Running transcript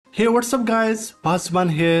Hey, what's up guys, Zaman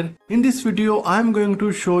here. In this video I am going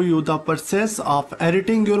to show you the process of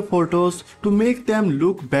editing your photos to make them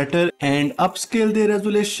look better and upscale their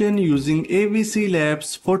resolution using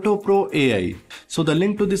AVCLabs PhotoPro AI. So the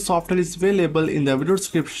link to this software is available in the video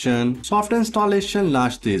description. So after installation,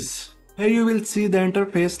 launch this. Here you will see the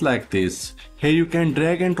interface like this. Here you can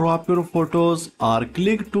drag and drop your photos or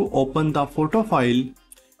click to open the photo file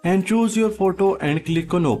and choose your photo and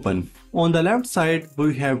click on open. On the left side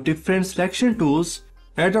we have different selection tools.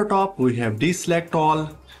 At the top we have deselect all,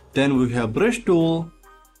 then we have brush tool,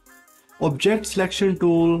 object selection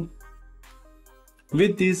tool.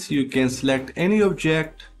 With this you can select any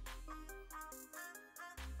object.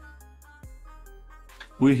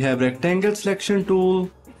 We have rectangle selection tool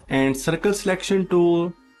and circle selection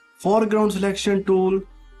tool, foreground selection tool,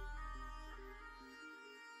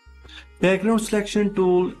 background selection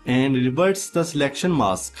tool, and reverse the selection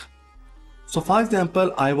mask. So for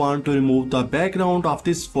example, I want to remove the background of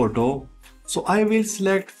this photo. So I will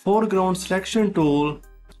select foreground selection tool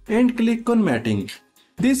and click on matting.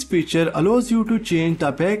 This feature allows you to change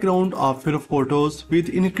the background of your photos with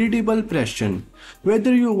incredible precision.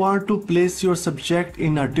 Whether you want to place your subject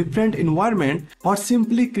in a different environment or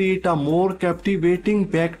simply create a more captivating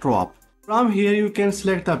backdrop. From here you can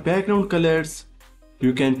select the background colors.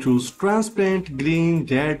 You can choose transparent, green,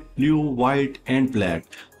 red, blue, white and black.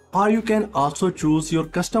 Or you can also choose your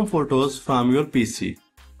custom photos from your PC.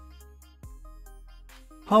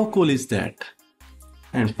 How cool is that?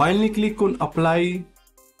 And finally click on apply.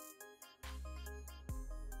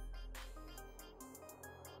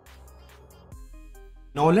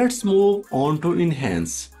 Now let's move on to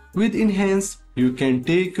enhance. With enhance, you can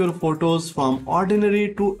take your photos from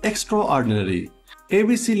ordinary to extraordinary.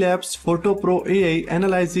 AVCLabs PhotoPro AI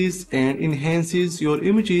analyzes and enhances your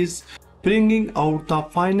images, bringing out the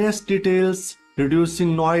finest details,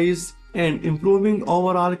 reducing noise, and improving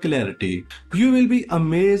overall clarity. You will be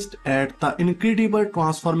amazed at the incredible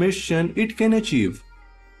transformation it can achieve.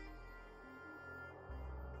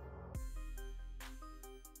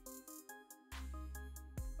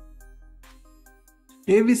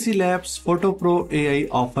 AVCLabs PhotoPro AI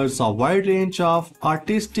offers a wide range of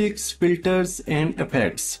artistic filters and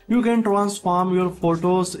effects. You can transform your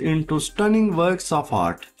photos into stunning works of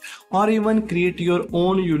art, or even create your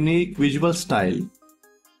own unique visual style.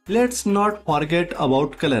 Let's not forget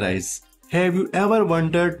about colorize. Have you ever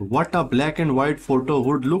wondered what a black and white photo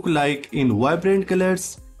would look like in vibrant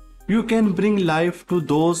colors? You can bring life to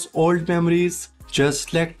those old memories. Just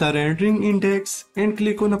select the rendering index and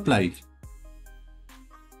click on apply.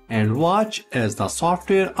 And watch as the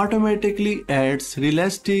software automatically adds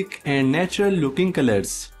realistic and natural looking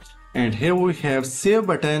colors. And here we have save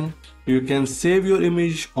button. You can save your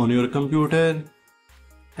image on your computer.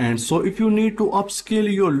 And so if you need to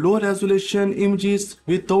upscale your low resolution images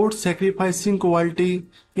without sacrificing quality,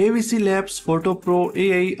 AVCLabs PhotoPro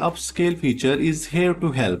AI upscale feature is here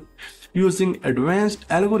to help. Using advanced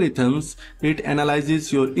algorithms, it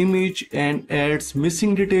analyzes your image and adds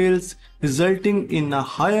missing details, resulting in a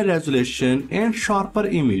higher resolution and sharper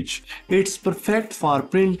image. It's perfect for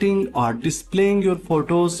printing or displaying your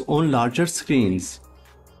photos on larger screens.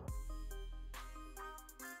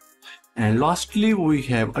 And lastly, we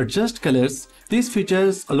have adjust colors. These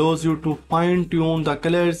features allows you to fine-tune the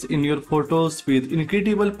colors in your photos with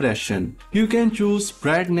incredible precision. You can choose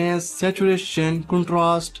brightness, saturation,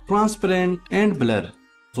 contrast, transparent and blur.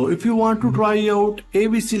 So if you want to try out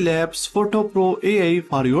AVCLabs PhotoPro AI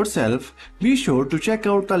for yourself, be sure to check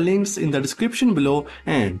out the links in the description below,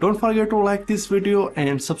 and don't forget to like this video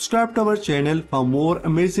and subscribe to our channel for more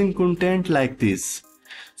amazing content like this.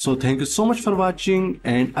 So thank you so much for watching,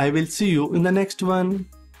 and I will see you in the next one.